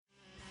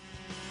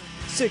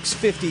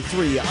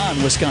6:53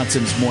 on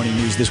Wisconsin's Morning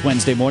News this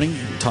Wednesday morning.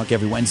 We talk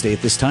every Wednesday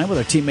at this time with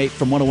our teammate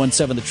from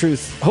 101.7 The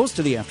Truth, host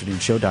of the afternoon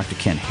show, Dr.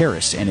 Ken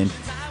Harris. And in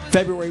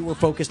February, we're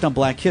focused on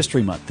Black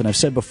History Month. And I've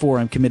said before,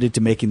 I'm committed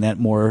to making that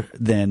more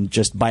than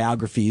just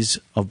biographies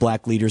of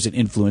black leaders and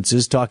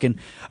influences, talking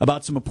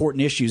about some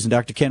important issues. And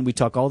Dr. Ken, we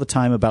talk all the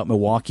time about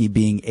Milwaukee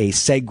being a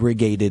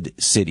segregated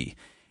city.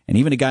 And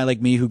even a guy like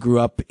me who grew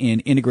up in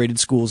integrated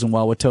schools in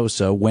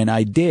Wauwatosa, when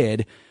I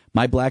did,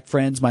 my black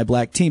friends, my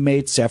black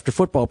teammates, after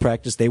football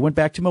practice, they went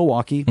back to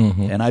Milwaukee,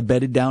 and I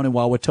bedded down in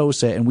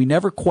Wauwatosa, and we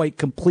never quite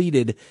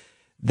completed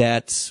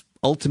that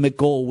ultimate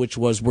goal, which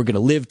was we're going to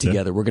live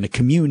together, we're going to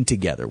commune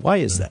together. Why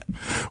is that?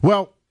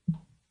 Well,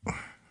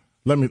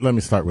 let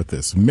me start with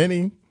this.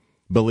 Many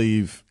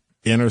believe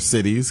inner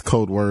cities,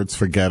 code words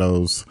for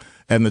ghettos,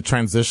 and the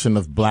transition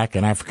of black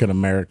and African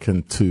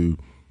American to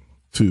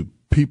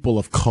people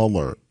of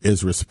color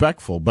is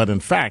respectful, but in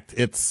fact,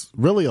 it's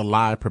really a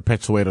lie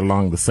perpetuated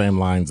along the same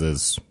lines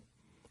as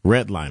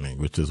redlining,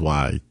 which is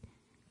why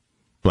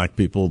black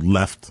people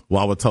left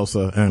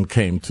Wauwatosa and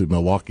came to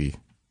Milwaukee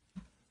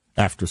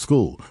after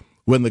school.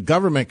 When the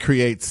government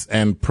creates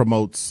and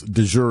promotes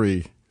de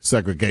jure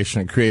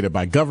segregation created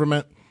by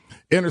government,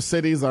 inner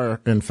cities are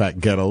in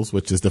fact ghettos,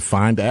 which is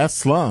defined as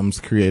slums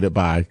created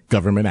by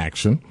government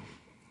action.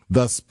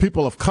 Thus,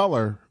 people of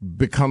color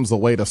becomes a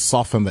way to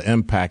soften the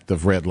impact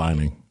of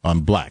redlining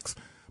on blacks.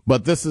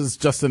 But this is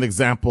just an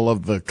example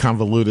of the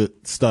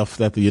convoluted stuff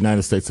that the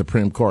United States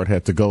Supreme Court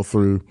had to go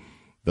through,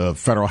 the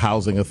Federal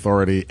Housing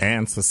Authority,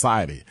 and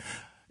society.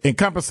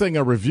 Encompassing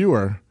a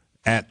reviewer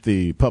at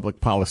the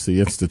Public Policy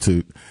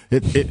Institute,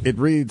 it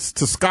reads,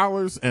 to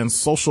scholars and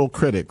social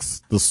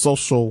critics, the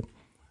social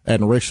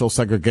and racial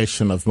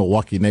segregation of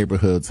Milwaukee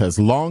neighborhoods has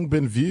long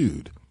been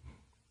viewed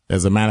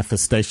as a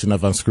manifestation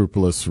of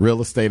unscrupulous real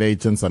estate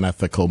agents,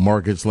 unethical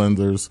mortgage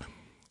lenders,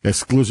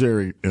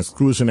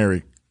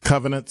 exclusionary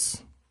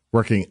covenants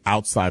working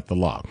outside the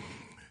law.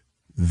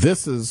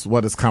 This is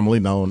what is commonly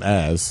known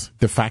as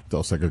de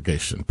facto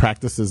segregation,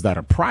 practices that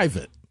are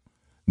private,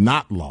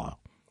 not law,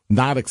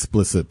 not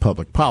explicit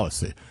public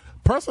policy.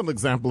 Personal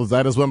example of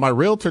that is when my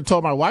realtor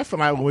told my wife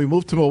and I when we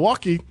moved to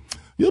Milwaukee,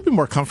 you'll be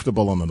more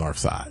comfortable on the north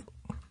side.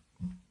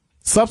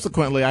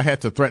 Subsequently, I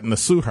had to threaten to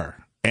sue her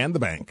and the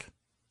bank,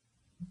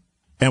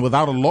 and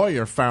without a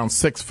lawyer found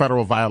 6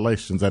 federal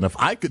violations. And if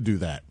I could do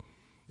that,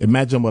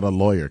 imagine what a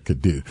lawyer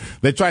could do.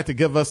 They tried to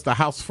give us the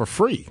house for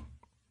free,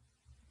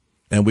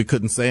 and we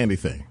couldn't say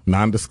anything.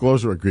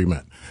 Non-disclosure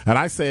agreement. And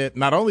I said,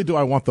 not only do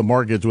I want the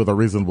mortgage with a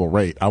reasonable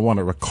rate, I want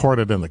to record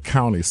it in the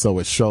county so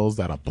it shows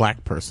that a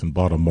black person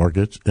bought a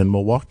mortgage in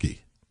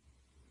Milwaukee.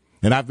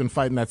 And I've been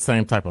fighting that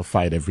same type of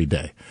fight every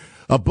day.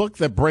 A book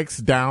that breaks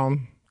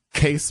down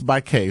case by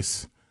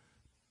case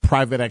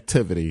private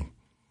activity.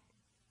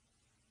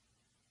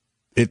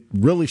 It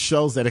really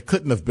shows that it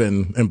couldn't have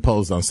been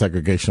imposed on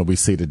segregation we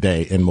see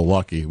today in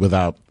Milwaukee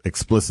without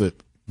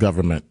explicit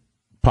government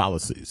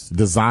policies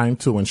designed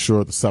to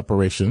ensure the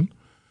separation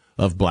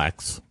of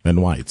blacks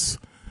and whites.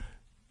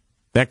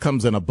 That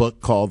comes in a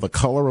book called The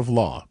Color of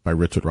Law by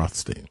Richard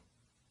Rothstein.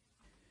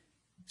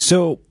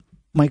 So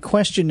my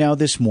question now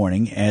this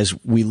morning, as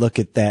we look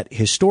at that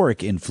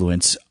historic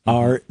influence,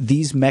 are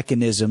these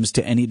mechanisms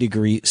to any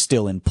degree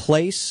still in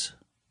place?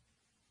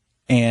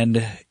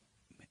 And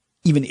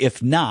even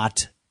if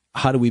not,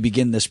 how do we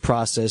begin this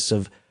process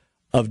of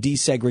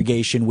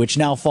desegregation, which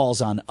now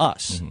falls on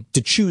us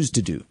to choose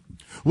to do?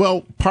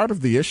 Well, part of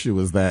the issue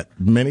is that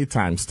many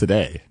times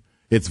today,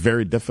 it's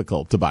very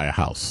difficult to buy a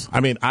house. I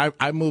mean,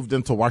 I moved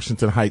into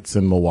Washington Heights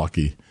in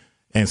Milwaukee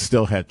and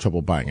still had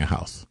trouble buying a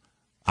house.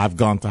 I've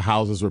gone to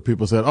houses where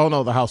people said, oh,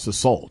 no, the house is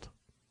sold.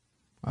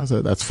 I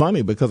said, that's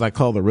funny because I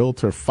called the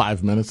realtor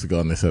 5 minutes ago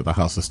and they said the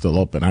house is still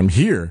open. I'm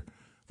here.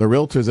 The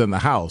realtor's in the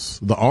house.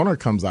 The owner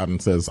comes out and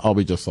says, oh,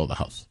 we just sold the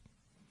house.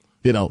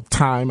 You know,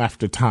 time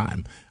after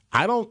time.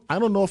 I don't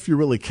know if you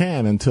really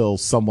can until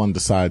someone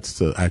decides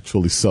to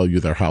actually sell you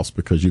their house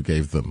because you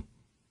gave them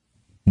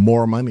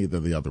more money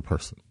than the other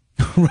person.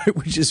 Right,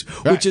 which is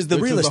the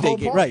real estate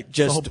game. Right,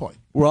 just the whole point.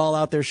 We're all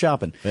out there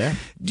shopping. Yeah.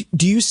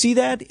 Do you see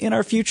that in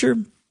our future?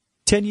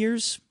 10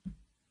 years?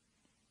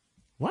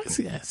 Why is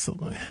he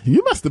asking?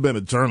 You must have been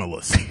a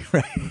journalist.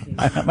 Right.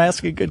 I'm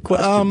asking good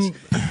questions.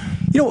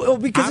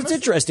 Because it's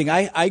interesting.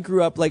 I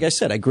grew up, like I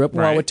said, in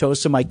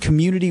Wauwatosa. My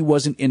community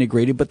wasn't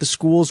integrated, but the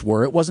schools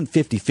were. It wasn't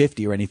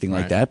 50-50 or anything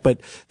like that, but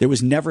there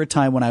was never a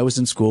time when I was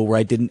in school where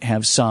I didn't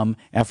have some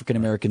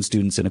African-American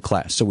students in a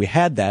class. So we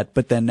had that,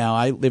 but then now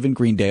I live in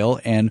Greendale,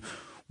 and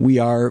we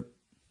are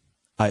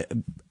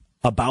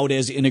about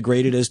as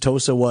integrated as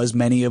Tosa was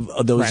many of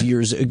those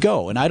years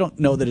ago. And I don't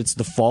know that it's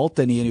the fault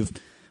any of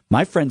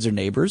my friends are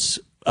neighbors.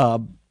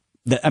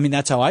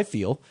 That's how I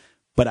feel,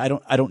 but I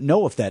don't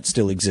know if that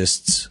still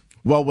exists.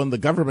 Well, when the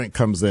government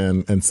comes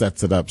in and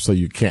sets it up so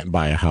you can't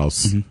buy a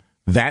house,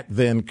 that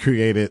then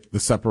created the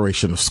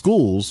separation of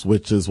schools,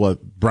 which is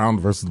what Brown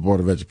versus the Board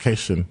of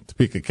Education,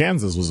 Topeka,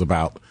 Kansas was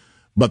about.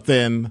 But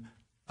then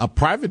a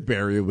private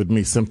barrier would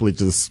mean simply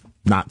just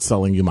not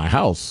selling you my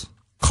house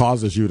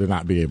causes you to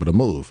not be able to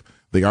move.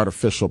 the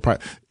artificial price.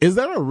 Is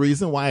there a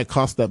reason why it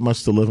costs that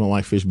much to live in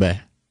Whitefish Bay?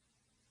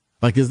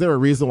 Like, is there a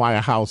reason why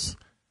a house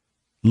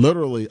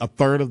literally a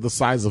third of the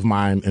size of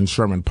mine in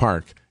Sherman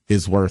Park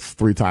is worth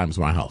 3 times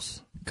my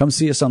house? Come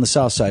see us on the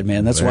South Side,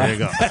 man. That's There why. you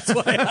go. That's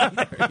why I'm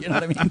here. You know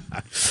what I mean?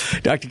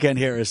 Dr. Ken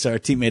Harris, our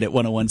teammate at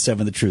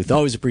 101.7 The Truth.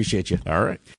 Always appreciate you. All right.